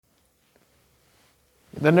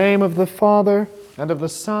In the name of the Father, and of the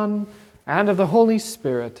Son, and of the Holy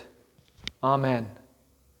Spirit. Amen.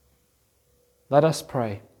 Let us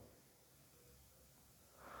pray.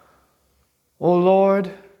 O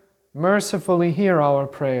Lord, mercifully hear our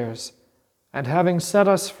prayers, and having set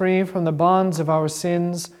us free from the bonds of our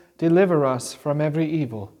sins, deliver us from every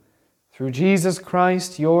evil. Through Jesus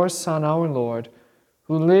Christ, your Son, our Lord,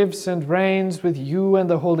 who lives and reigns with you and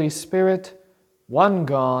the Holy Spirit, one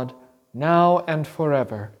God, now and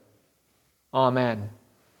forever. Amen.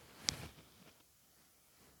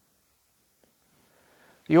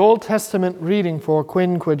 The Old Testament reading for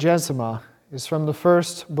Quinquagesima is from the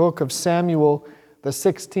first book of Samuel, the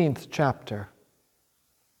 16th chapter.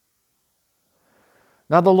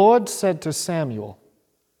 Now the Lord said to Samuel,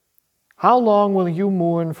 "How long will you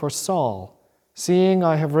mourn for Saul, seeing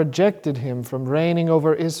I have rejected him from reigning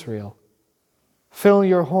over Israel? Fill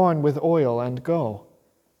your horn with oil and go.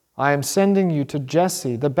 I am sending you to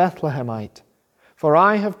Jesse the Bethlehemite, for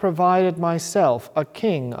I have provided myself a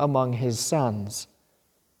king among his sons."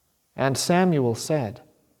 And Samuel said,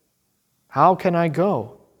 "How can I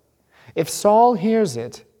go? If Saul hears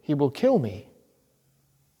it, he will kill me."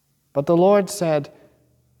 But the Lord said,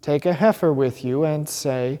 "Take a heifer with you and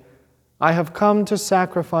say, 'I have come to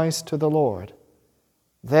sacrifice to the Lord.'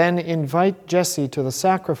 Then invite Jesse to the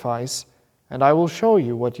sacrifice, and I will show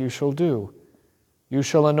you what you shall do. You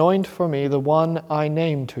shall anoint for me the one I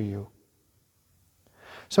name to you."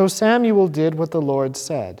 So Samuel did what the Lord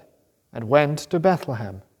said, and went to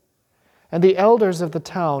Bethlehem. And the elders of the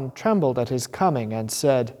town trembled at his coming and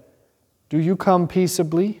said, "Do you come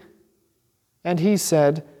peaceably?" And he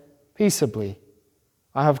said, "Peaceably.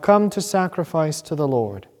 I have come to sacrifice to the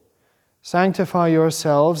Lord. Sanctify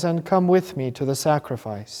yourselves and come with me to the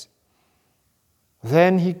sacrifice."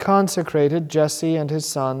 Then he consecrated Jesse and his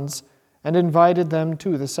sons and invited them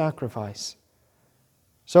to the sacrifice.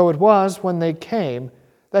 So it was, when they came,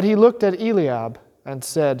 that he looked at Eliab and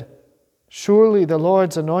said, "Surely the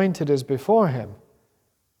Lord's anointed is before him."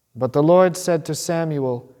 But the Lord said to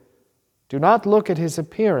Samuel, "Do not look at his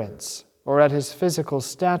appearance or at his physical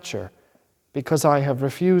stature, because I have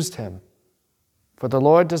refused him. For the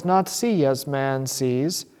Lord does not see as man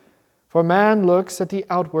sees, for man looks at the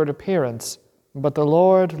outward appearance, but the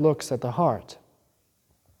Lord looks at the heart."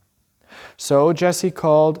 So Jesse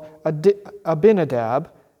called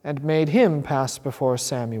Abinadab and made him pass before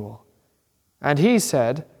Samuel. And he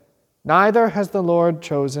said, "Neither has the Lord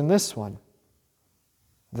chosen this one."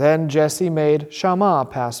 Then Jesse made Shammah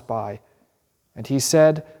pass by, and he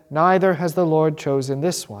said, "Neither has the Lord chosen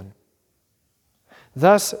this one."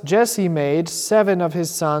 Thus Jesse made 7 of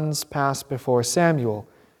his sons pass before Samuel,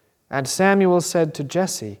 and Samuel said to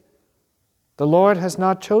Jesse, "The Lord has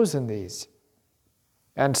not chosen these."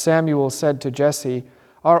 And Samuel said to Jesse,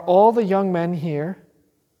 "Are all the young men here?"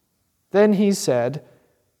 Then he said,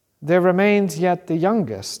 "There remains yet the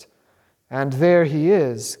youngest, and there he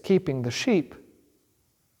is, keeping the sheep."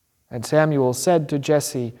 And Samuel said to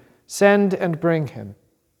Jesse, "Send and bring him,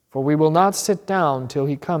 for we will not sit down till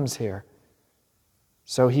he comes here."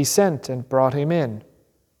 So he sent and brought him in.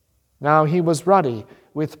 Now he was ruddy,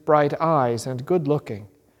 with bright eyes and good-looking.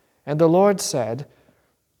 And the Lord said,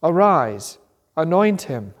 "Arise, anoint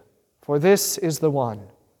him, for this is the one."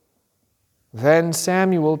 Then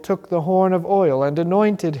Samuel took the horn of oil and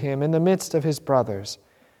anointed him in the midst of his brothers.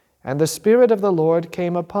 And the Spirit of the Lord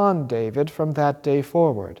came upon David from that day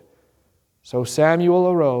forward. So Samuel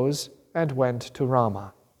arose and went to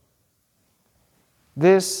Ramah.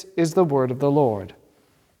 This is the word of the Lord.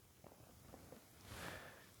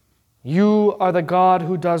 You are the God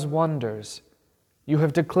who does wonders. You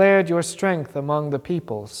have declared your strength among the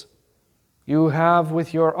peoples. You have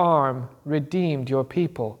with your arm redeemed your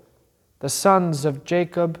people, the sons of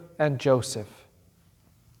Jacob and Joseph.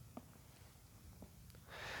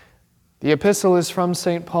 The epistle is from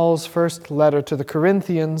St. Paul's first letter to the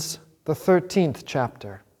Corinthians, the 13th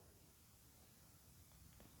chapter.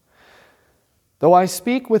 Though I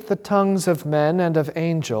speak with the tongues of men and of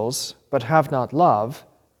angels, but have not love,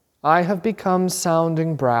 I have become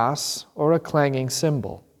sounding brass or a clanging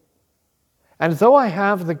cymbal. And though I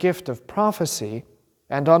have the gift of prophecy,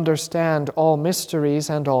 and understand all mysteries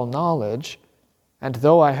and all knowledge, and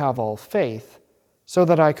though I have all faith, so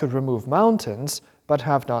that I could remove mountains, but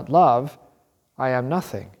have not love, I am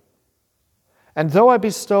nothing. And though I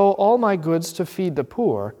bestow all my goods to feed the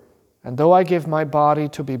poor, and though I give my body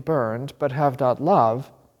to be burned, but have not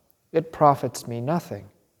love, it profits me nothing.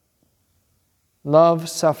 Love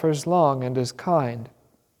suffers long and is kind.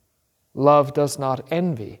 Love does not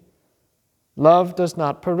envy. Love does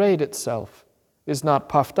not parade itself, is not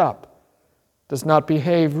puffed up, does not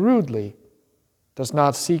behave rudely, does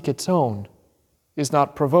not seek its own, is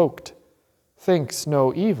not provoked, thinks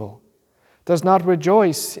no evil, does not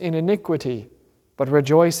rejoice in iniquity, but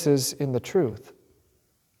rejoices in the truth,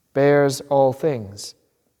 bears all things,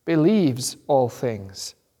 believes all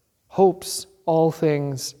things, hopes all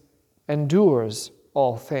things, endures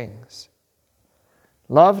all things.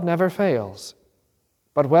 Love never fails,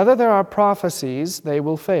 but whether there are prophecies, they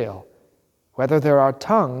will fail. Whether there are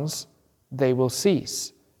tongues, they will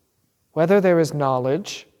cease. Whether there is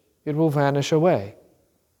knowledge, it will vanish away.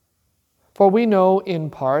 For we know in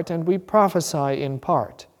part, and we prophesy in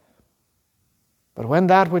part. But when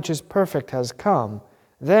that which is perfect has come,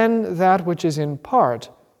 then that which is in part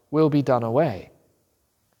will be done away.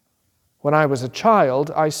 When I was a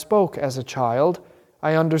child, I spoke as a child,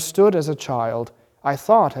 I understood as a child, I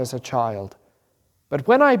thought as a child. But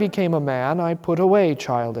when I became a man, I put away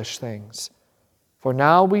childish things. For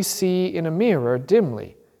now we see in a mirror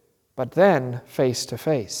dimly, but then face to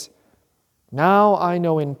face. Now I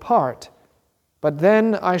know in part, but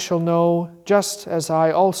then I shall know just as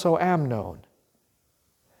I also am known.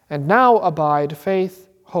 And now abide faith,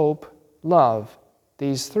 hope, love,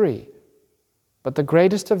 these three. But the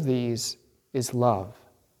greatest of these is love.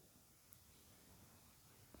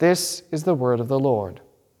 This is the word of the Lord.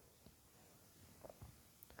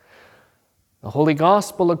 The Holy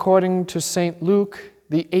Gospel according to St. Luke,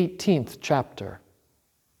 the 18th chapter.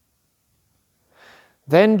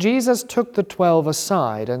 Then Jesus took the 12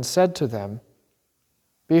 aside and said to them,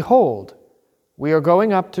 Behold, we are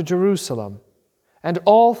going up to Jerusalem, and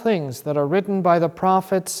all things that are written by the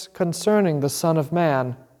prophets concerning the Son of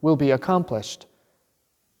Man will be accomplished.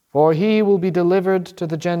 For he will be delivered to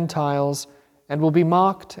the Gentiles, and will be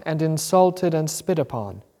mocked and insulted and spit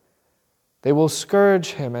upon. They will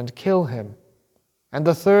scourge him and kill him, and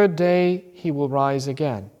the third day he will rise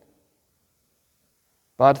again.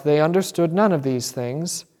 But they understood none of these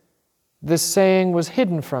things. This saying was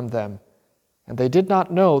hidden from them, and they did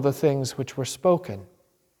not know the things which were spoken.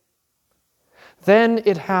 Then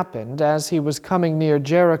it happened, as he was coming near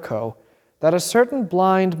Jericho, that a certain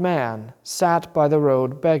blind man sat by the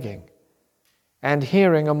road begging. And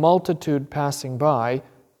hearing a multitude passing by,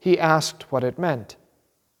 he asked what it meant.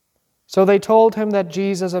 So they told him that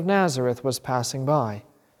Jesus of Nazareth was passing by.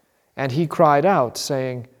 And he cried out,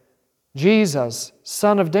 saying, Jesus,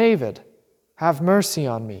 Son of David, have mercy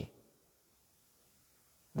on me.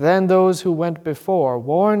 Then those who went before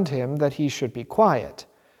warned him that he should be quiet.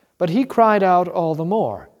 But he cried out all the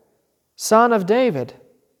more, Son of David,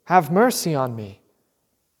 have mercy on me.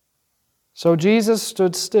 So Jesus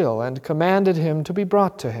stood still and commanded him to be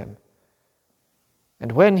brought to him.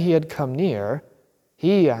 And when he had come near,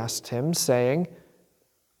 he asked him, saying,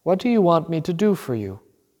 What do you want me to do for you?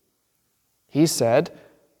 He said,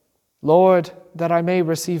 Lord, that I may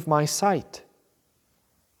receive my sight.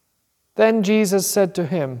 Then Jesus said to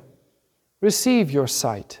him, Receive your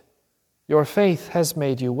sight. Your faith has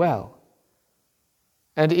made you well.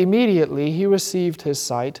 And immediately he received his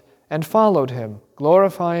sight and followed him,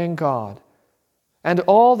 glorifying God. And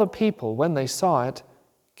all the people, when they saw it,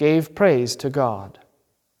 gave praise to God.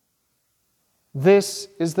 This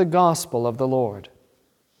is the gospel of the Lord.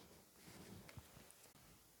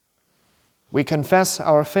 We confess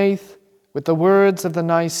our faith with the words of the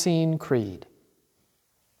Nicene Creed.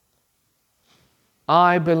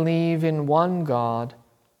 I believe in one God,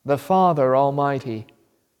 the Father Almighty,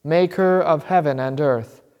 maker of heaven and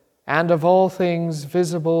earth, and of all things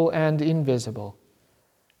visible and invisible,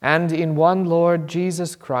 and in one Lord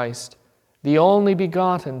Jesus Christ, the only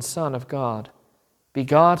begotten Son of God,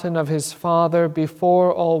 begotten of his Father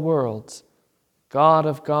before all worlds, God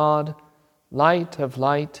of God, light of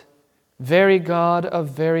light, very God of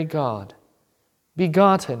very God,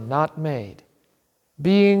 begotten, not made,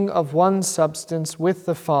 being of one substance with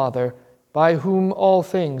the Father, by whom all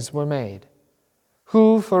things were made,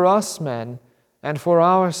 who for us men and for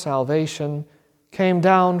our salvation came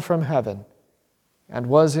down from heaven, and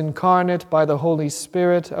was incarnate by the Holy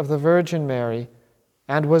Spirit of the Virgin Mary,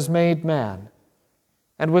 and was made man,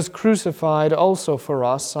 and was crucified also for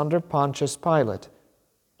us under Pontius Pilate.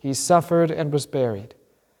 He suffered and was buried.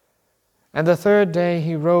 And the third day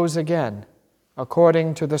he rose again,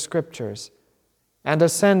 according to the Scriptures, and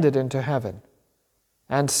ascended into heaven,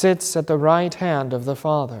 and sits at the right hand of the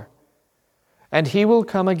Father. And he will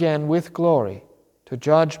come again with glory to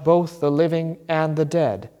judge both the living and the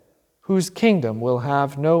dead, whose kingdom will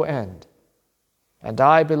have no end. And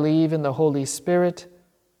I believe in the Holy Spirit,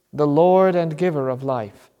 the Lord and giver of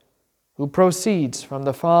life, who proceeds from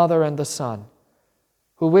the Father and the Son,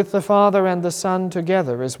 who with the Father and the Son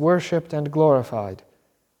together is worshipped and glorified,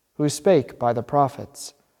 who spake by the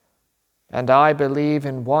prophets. And I believe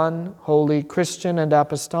in one holy Christian and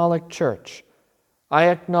apostolic Church. I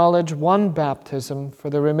acknowledge one baptism for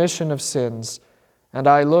the remission of sins, and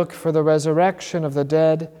I look for the resurrection of the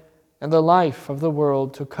dead and the life of the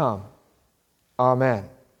world to come. Amen.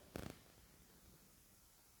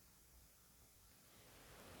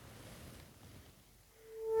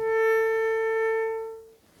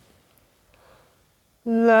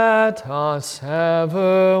 Let us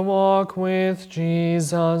ever walk with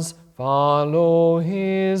Jesus, follow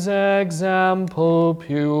his example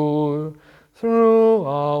pure, through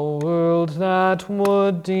a world that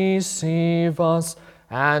would deceive us,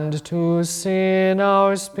 and to sin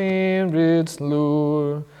our spirits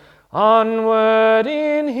lure. Onward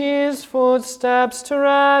in his footsteps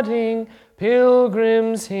treading,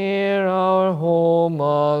 pilgrims here our home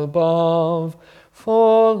above,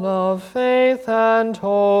 full of faith and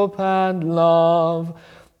hope and love.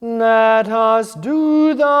 Let us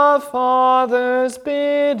do the Father's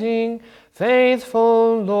bidding,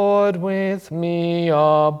 faithful Lord, with me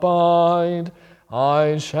abide.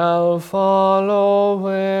 I shall follow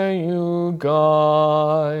where you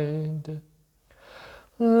guide.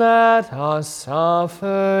 Let us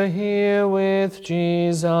suffer here with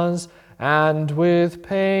Jesus, and with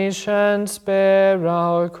patience bear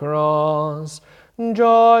our cross.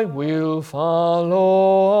 Joy will follow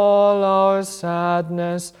all our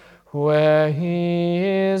sadness. Where he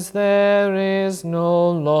is, there is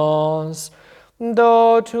no loss.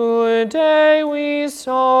 Though today we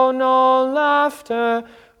sow no laughter,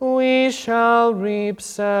 we shall reap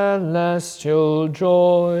celestial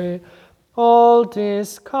joy. All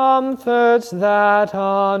discomforts that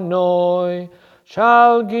annoy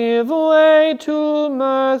shall give way to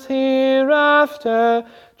mirth hereafter.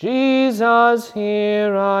 Jesus,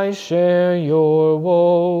 here I share your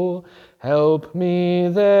woe. Help me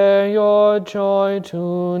there your joy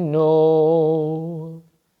to know.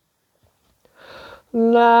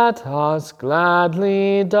 Let us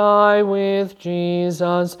gladly die with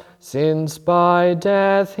Jesus, since by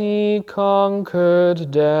death he conquered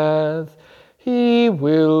death. He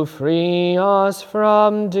will free us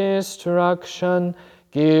from destruction,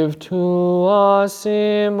 give to us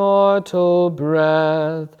immortal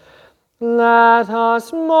breath. Let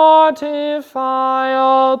us mortify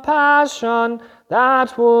all passion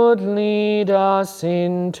that would lead us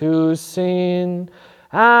into sin,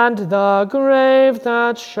 and the grave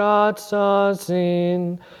that shuts us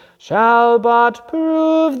in shall but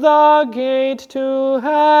prove the gate to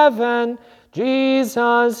heaven.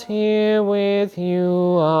 Jesus, here with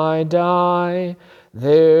you I die,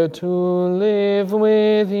 there to live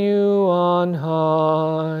with you on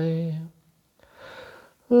high.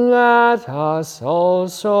 Let us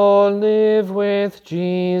also live with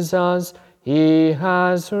Jesus. He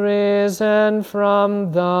has risen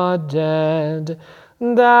from the dead,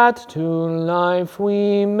 that to life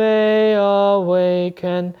we may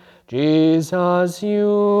awaken. Jesus, you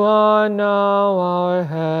are now our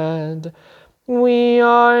head. We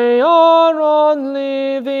are your own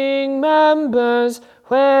living members.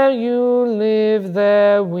 Where you live,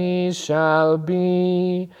 there we shall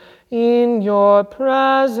be, in your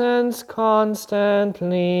presence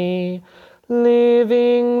constantly,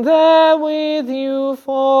 living there with you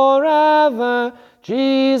forever.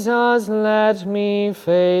 Jesus, let me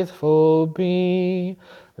faithful be.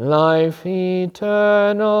 Life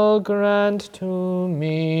eternal grant to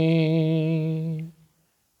me.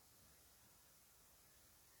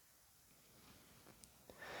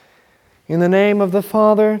 In the name of the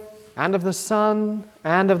Father, and of the Son,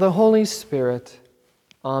 and of the Holy Spirit.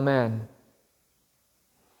 Amen.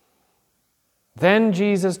 Then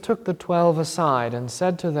Jesus took the 12 aside and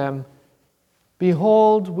said to them,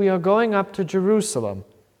 Behold, we are going up to Jerusalem,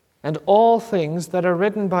 and all things that are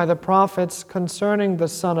written by the prophets concerning the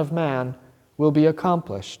Son of Man will be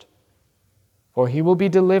accomplished. For he will be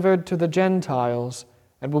delivered to the Gentiles,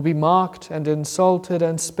 and will be mocked and insulted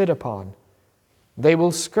and spit upon. They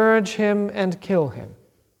will scourge him and kill him.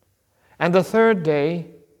 And the third day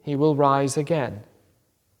he will rise again.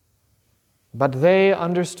 But they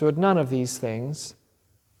understood none of these things.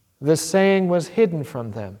 The saying was hidden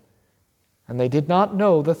from them, and they did not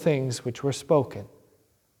know the things which were spoken.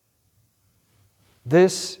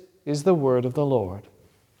 This is the word of the Lord.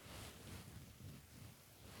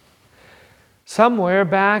 Somewhere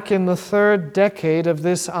back in the 3rd decade of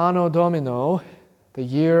this Anno Domini, the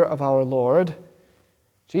year of our Lord,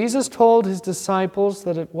 Jesus told his disciples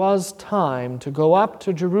that it was time to go up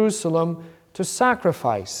to Jerusalem to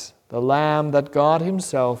sacrifice the lamb that God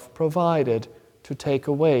himself provided to take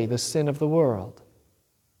away the sin of the world.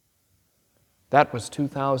 That was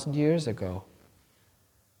 2,000 years ago.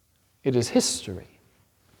 It is history.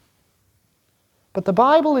 But the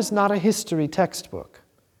Bible is not a history textbook.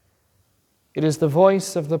 It is the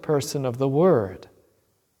voice of the person of the Word.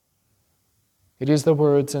 It is the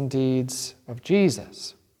words and deeds of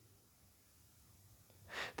Jesus.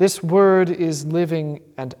 This Word is living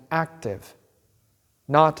and active,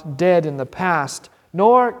 not dead in the past,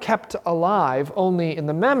 nor kept alive only in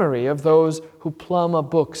the memory of those who plumb a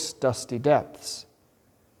book's dusty depths.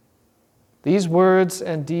 These words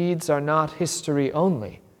and deeds are not history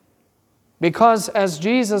only, because as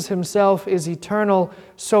Jesus himself is eternal,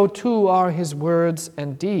 so too are his words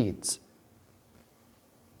and deeds.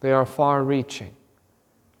 They are far-reaching,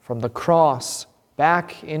 from the cross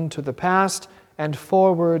back into the past and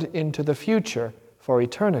forward into the future for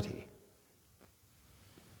eternity.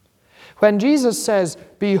 When Jesus says,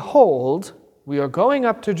 "Behold, we are going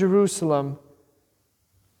up to Jerusalem,"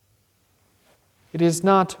 it is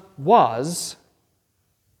not "was,"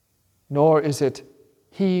 nor is it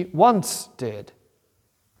 "he once did,"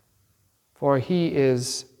 for he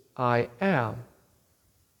is "I am."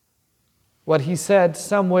 What he said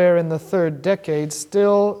somewhere in the 3rd decade,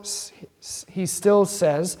 he still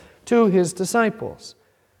says to his disciples.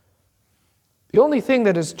 The only thing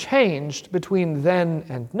that has changed between then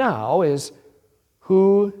and now is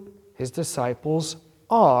who his disciples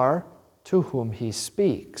are to whom he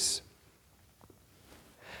speaks.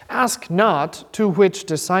 Ask not, to which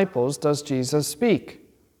disciples does Jesus speak?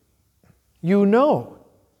 You know,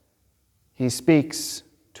 he speaks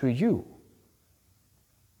to you.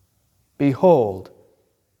 Behold,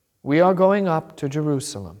 we are going up to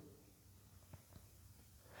Jerusalem.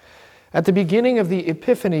 At the beginning of the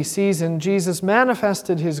Epiphany season, Jesus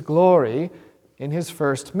manifested his glory in his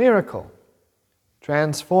first miracle,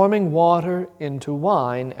 transforming water into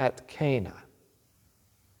wine at Cana.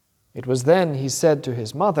 It was then he said to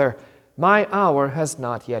his mother, "My hour has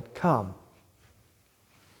not yet come."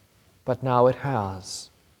 But now it has.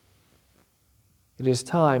 It is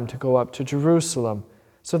time to go up to Jerusalem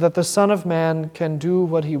so that the Son of Man can do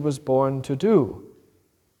what he was born to do,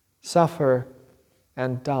 suffer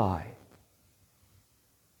and die.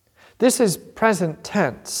 This is present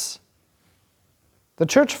tense. The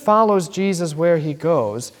church follows Jesus where he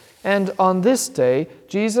goes, and on this day,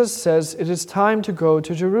 Jesus says it is time to go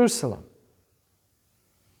to Jerusalem.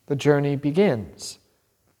 The journey begins.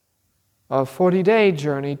 A 40-day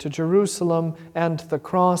journey to Jerusalem and the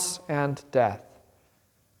cross and death.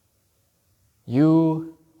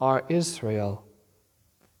 You are Israel.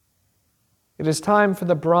 It is time for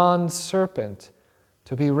the bronze serpent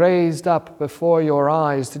to be raised up before your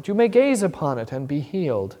eyes, that you may gaze upon it and be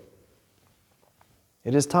healed.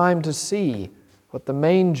 It is time to see what the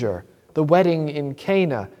manger, the wedding in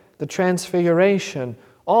Cana, the transfiguration,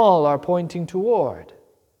 all are pointing toward: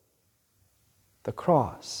 the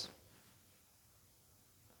cross.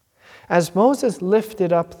 As Moses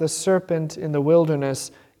lifted up the serpent in the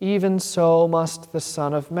wilderness, even so must the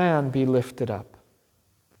Son of Man be lifted up.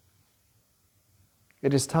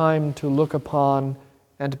 It is time to look upon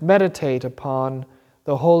and meditate upon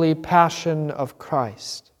the holy passion of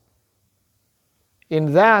Christ.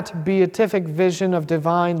 In that beatific vision of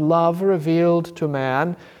divine love revealed to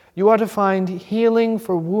man, you are to find healing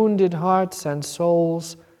for wounded hearts and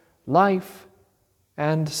souls, life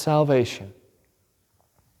and salvation.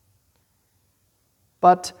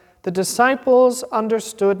 But the disciples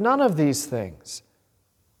understood none of these things.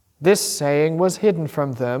 This saying was hidden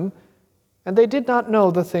from them, and they did not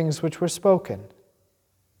know the things which were spoken.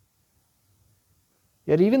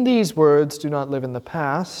 Yet even these words do not live in the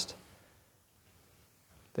past.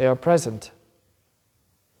 They are present.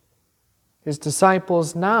 His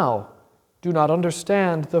disciples now do not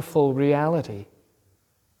understand the full reality.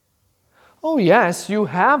 Oh yes, you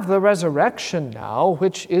have the resurrection now,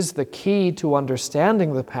 which is the key to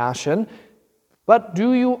understanding the Passion, but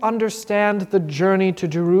do you understand the journey to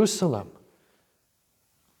Jerusalem?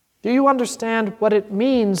 Do you understand what it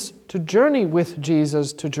means to journey with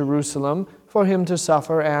Jesus to Jerusalem for him to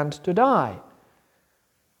suffer and to die?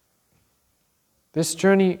 This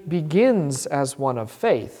journey begins as one of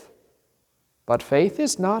faith, but faith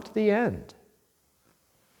is not the end.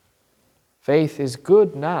 Faith is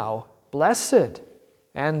good now, blessed,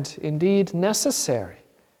 and indeed necessary,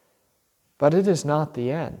 but it is not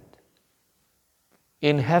the end.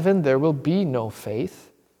 In heaven there will be no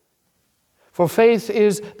faith, for faith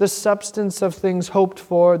is the substance of things hoped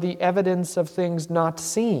for, the evidence of things not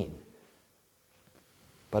seen.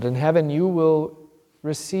 But in heaven you will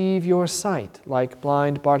receive your sight like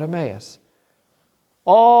blind Bartimaeus.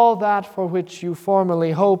 All that for which you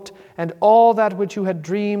formerly hoped, and all that which you had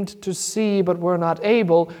dreamed to see but were not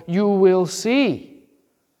able, you will see.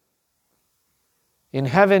 In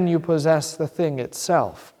heaven you possess the thing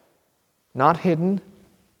itself, not hidden,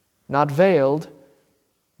 not veiled,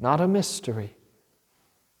 not a mystery.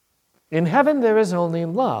 In heaven there is only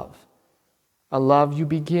love, a love you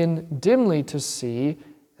begin dimly to see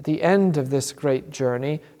at the end of this great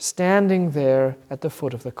journey, standing there at the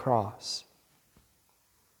foot of the cross.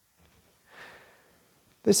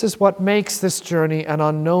 This is what makes this journey an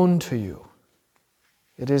unknown to you.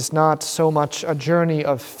 It is not so much a journey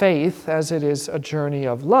of faith as it is a journey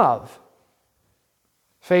of love.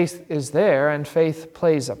 Faith is there, and faith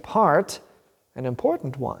plays a part, an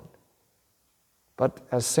important one. But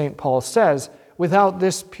as St. Paul says, without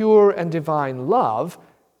this pure and divine love,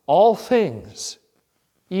 all things,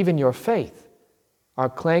 even your faith, are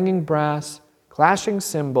clanging brass, clashing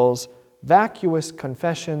cymbals, vacuous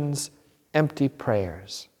confessions, empty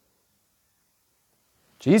prayers.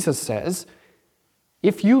 Jesus says,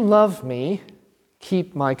 "If you love me,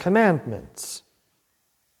 keep my commandments."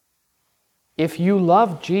 If you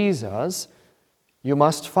love Jesus, you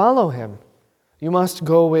must follow him. You must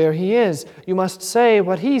go where he is. You must say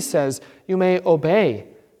what he says. You may obey.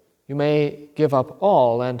 You may give up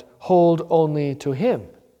all and hold only to him.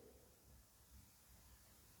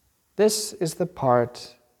 This is the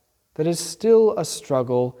part that is still a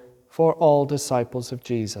struggle for all disciples of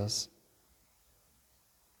Jesus.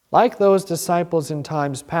 Like those disciples in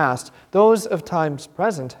times past, those of times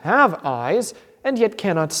present have eyes and yet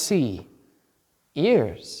cannot see,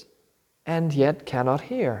 ears and yet cannot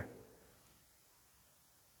hear.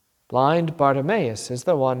 Blind Bartimaeus is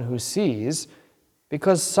the one who sees,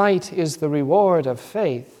 because sight is the reward of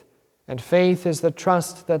faith, and faith is the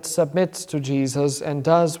trust that submits to Jesus and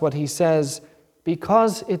does what he says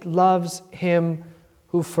because it loves him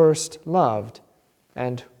who first loved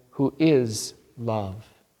and who is love.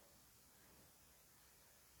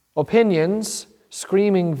 Opinions,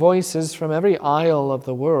 screaming voices from every aisle of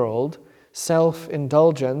the world,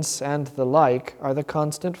 self-indulgence, and the like are the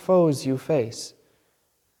constant foes you face.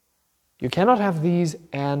 You cannot have these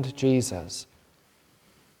and Jesus.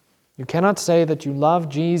 You cannot say that you love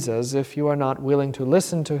Jesus if you are not willing to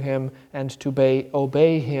listen to him and to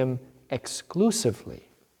obey him exclusively.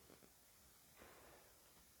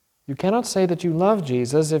 You cannot say that you love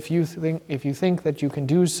Jesus if you think that you can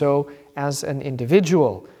do so as an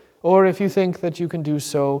individual, or if you think that you can do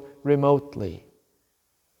so remotely.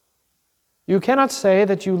 You cannot say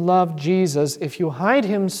that you love Jesus if you hide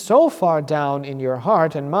him so far down in your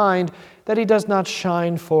heart and mind that he does not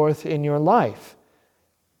shine forth in your life.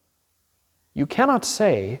 You cannot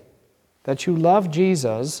say that you love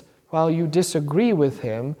Jesus while you disagree with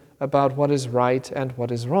him about what is right and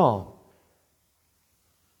what is wrong.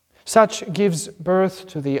 Such gives birth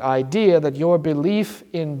to the idea that your belief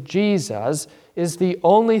in Jesus is the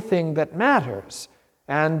only thing that matters,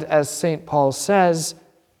 and as St. Paul says,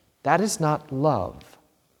 that is not love.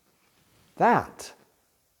 That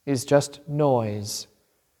is just noise.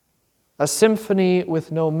 A symphony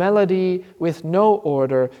with no melody, with no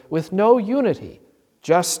order, with no unity,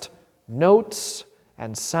 just notes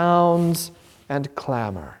and sounds and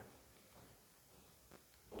clamor.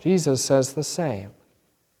 Jesus says the same.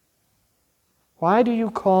 Why do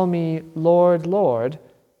you call me Lord, Lord,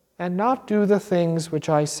 and not do the things which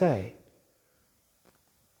I say?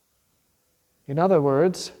 In other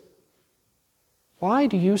words, why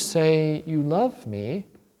do you say you love me,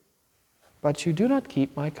 but you do not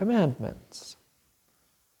keep my commandments?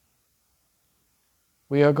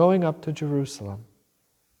 We are going up to Jerusalem.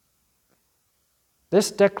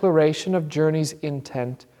 This declaration of journey's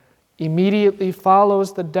intent immediately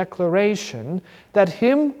follows the declaration that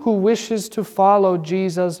him who wishes to follow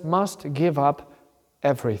Jesus must give up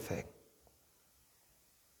everything.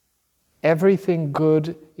 Everything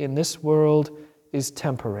good in this world is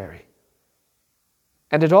temporary.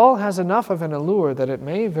 And it all has enough of an allure that it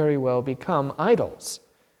may very well become idols.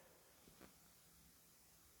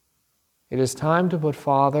 It is time to put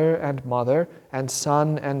father and mother and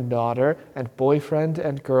son and daughter and boyfriend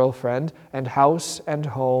and girlfriend and house and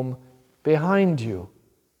home behind you.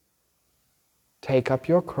 Take up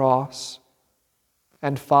your cross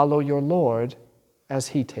and follow your Lord as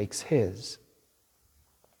he takes his.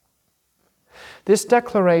 This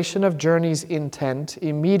declaration of journey's intent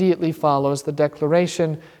immediately follows the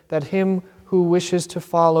declaration that him who wishes to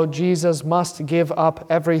follow Jesus must give up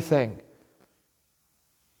everything.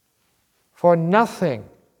 For nothing,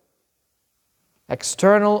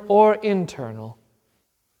 external or internal,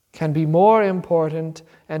 can be more important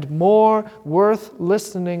and more worth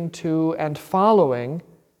listening to and following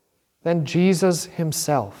than Jesus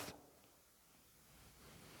himself.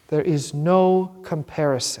 There is no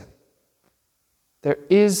comparison. There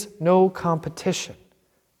is no competition.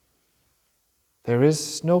 There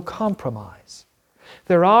is no compromise.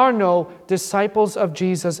 There are no disciples of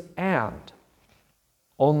Jesus and,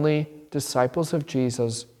 only disciples of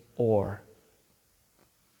Jesus or.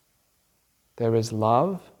 There is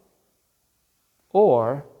love,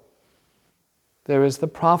 or there is the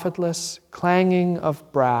profitless clanging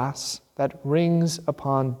of brass that rings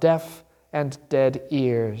upon deaf and dead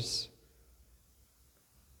ears.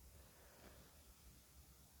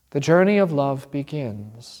 The journey of love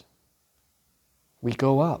begins. We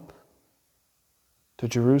go up to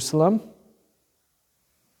Jerusalem,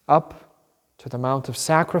 up to the Mount of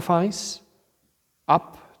Sacrifice,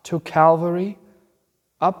 up to Calvary,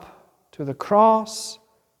 up to the cross,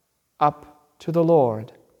 up to the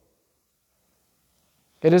Lord.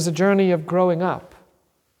 It is a journey of growing up,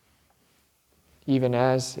 even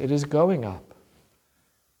as it is going up.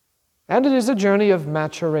 And it is a journey of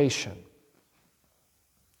maturation.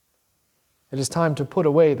 It is time to put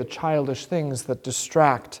away the childish things that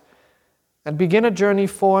distract and begin a journey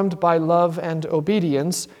formed by love and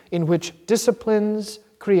obedience in which disciplines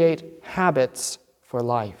create habits for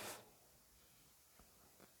life.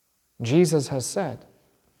 Jesus has said,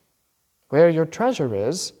 "Where your treasure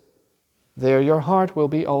is, there your heart will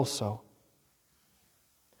be also."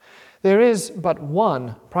 There is but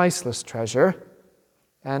one priceless treasure,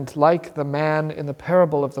 and like the man in the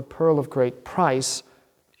parable of the pearl of great price,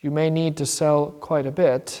 you may need to sell quite a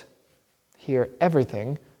bit, here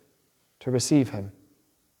everything, to receive him.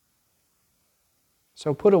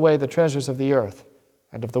 So put away the treasures of the earth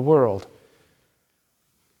and of the world.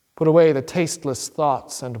 Put away the tasteless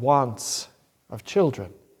thoughts and wants of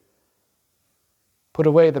children. Put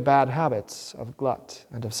away the bad habits of glut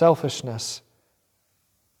and of selfishness,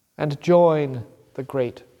 and join the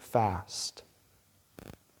great fast.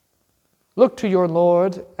 Look to your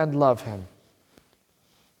Lord and love him,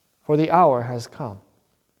 for the hour has come.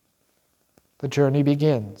 The journey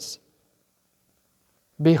begins.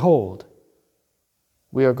 Behold,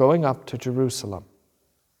 we are going up to Jerusalem.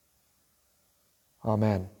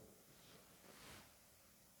 Amen.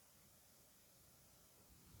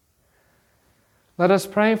 Let us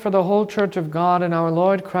pray for the whole Church of God in our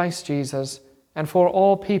Lord Christ Jesus, and for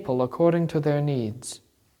all people according to their needs.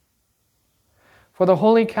 For the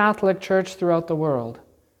Holy Catholic Church throughout the world,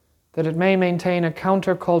 that it may maintain a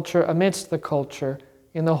counterculture amidst the culture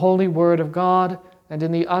in the holy Word of God and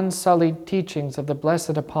in the unsullied teachings of the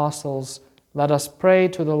blessed apostles, let us pray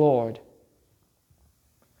to the Lord.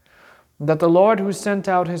 That the Lord who sent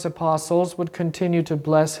out his apostles would continue to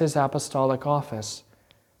bless his apostolic office,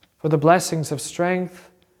 for the blessings of strength,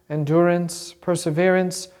 endurance,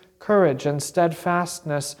 perseverance, courage, and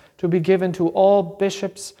steadfastness to be given to all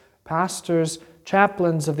bishops, pastors,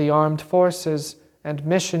 chaplains of the armed forces, and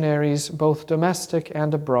missionaries, both domestic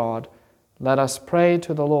and abroad, let us pray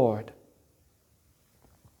to the Lord.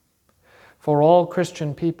 For all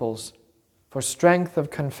Christian peoples, for strength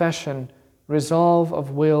of confession, resolve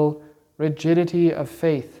of will, rigidity of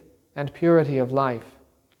faith, and purity of life,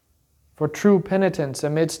 for true penitence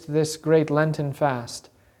amidst this great Lenten fast,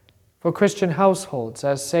 for Christian households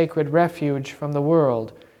as sacred refuge from the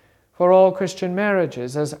world, for all Christian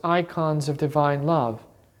marriages as icons of divine love,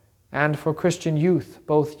 and for Christian youth,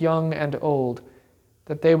 both young and old,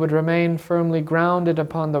 that they would remain firmly grounded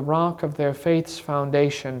upon the rock of their faith's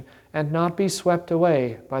foundation and not be swept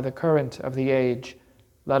away by the current of the age.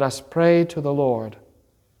 Let us pray to the Lord.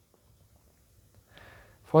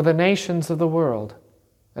 For the nations of the world,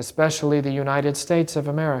 especially the United States of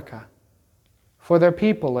America, for their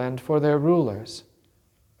people and for their rulers,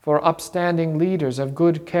 for upstanding leaders of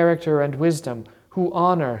good character and wisdom who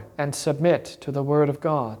honor and submit to the Word of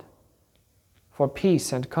God, for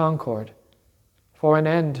peace and concord, for an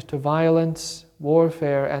end to violence,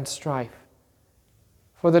 warfare, and strife,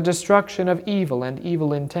 for the destruction of evil and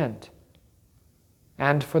evil intent,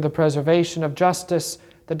 and for the preservation of justice,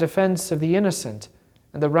 the defense of the innocent,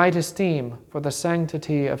 and the right esteem for the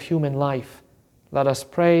sanctity of human life, let us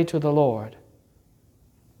pray to the Lord.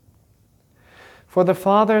 For the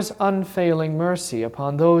Father's unfailing mercy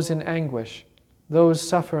upon those in anguish, those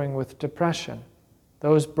suffering with depression,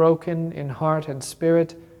 those broken in heart and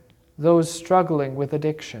spirit, those struggling with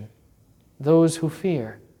addiction, those who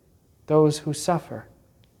fear, those who suffer,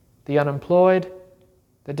 the unemployed,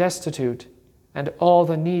 the destitute, and all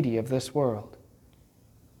the needy of this world.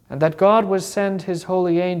 And that God would send his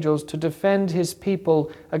holy angels to defend his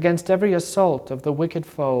people against every assault of the wicked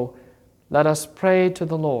foe, let us pray to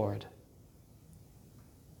the Lord.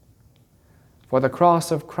 For the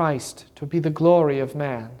cross of Christ to be the glory of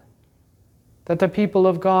man, that the people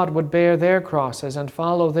of God would bear their crosses and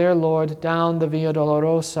follow their Lord down the Via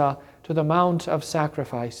Dolorosa to the Mount of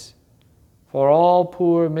Sacrifice, for all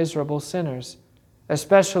poor, miserable sinners,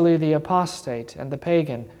 especially the apostate and the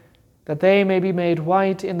pagan, that they may be made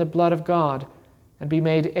white in the blood of God and be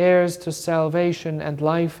made heirs to salvation and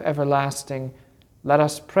life everlasting, let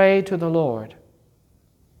us pray to the Lord.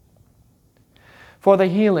 For the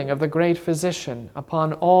healing of the great Physician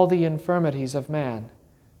upon all the infirmities of man,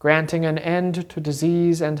 granting an end to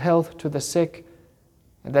disease and health to the sick,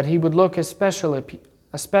 and that he would look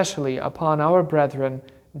especially upon our brethren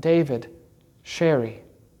David, Sherry,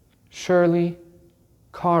 Shirley,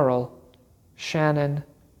 Carl, Shannon,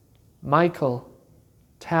 Michael,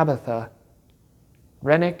 Tabitha,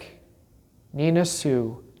 Rennick, Nina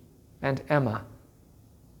Sue, and Emma.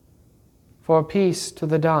 For peace to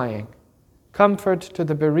the dying, comfort to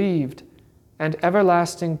the bereaved, and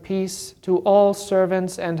everlasting peace to all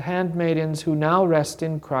servants and handmaidens who now rest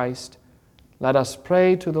in Christ, let us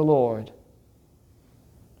pray to the Lord.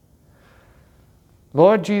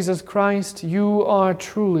 Lord Jesus Christ, you are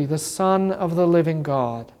truly the Son of the living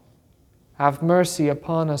God. Have mercy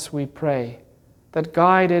upon us, we pray, that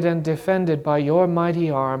guided and defended by your mighty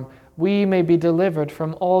arm, we may be delivered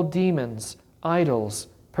from all demons, idols,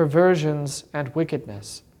 perversions, and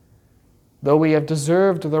wickedness. Though we have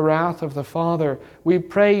deserved the wrath of the Father, we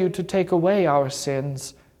pray you to take away our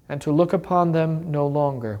sins and to look upon them no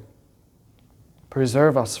longer.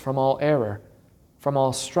 Preserve us from all error, from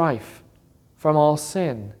all strife, from all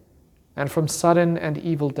sin, and from sudden and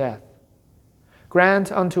evil death.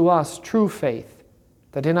 Grant unto us true faith,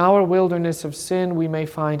 that in our wilderness of sin we may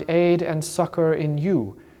find aid and succor in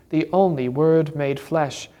you, the only Word made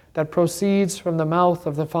flesh, that proceeds from the mouth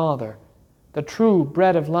of the Father, the true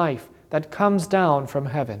bread of life that comes down from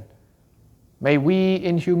heaven. May we,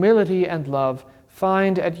 in humility and love,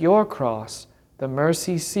 find at your cross the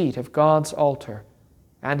mercy seat of God's altar,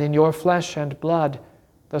 and in your flesh and blood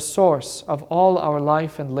the source of all our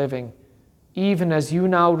life and living, even as you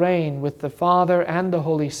now reign with the Father and the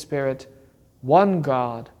Holy Spirit, one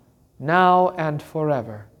God, now and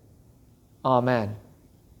forever. Amen.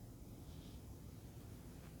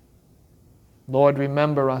 Lord,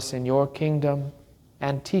 remember us in your kingdom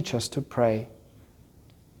and teach us to pray.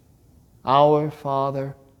 Our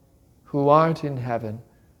Father, who art in heaven,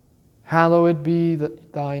 hallowed be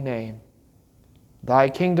thy name. Thy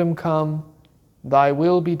kingdom come, thy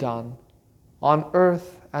will be done, on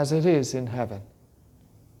earth as it is in heaven.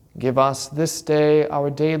 Give us this day our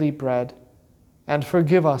daily bread, and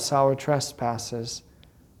forgive us our trespasses,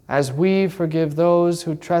 as we forgive those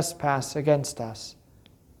who trespass against us.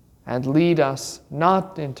 And lead us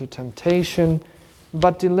not into temptation,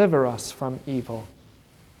 but deliver us from evil.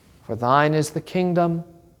 For thine is the kingdom,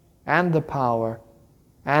 and the power,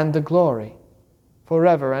 and the glory,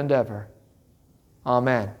 forever and ever.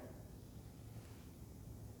 Amen.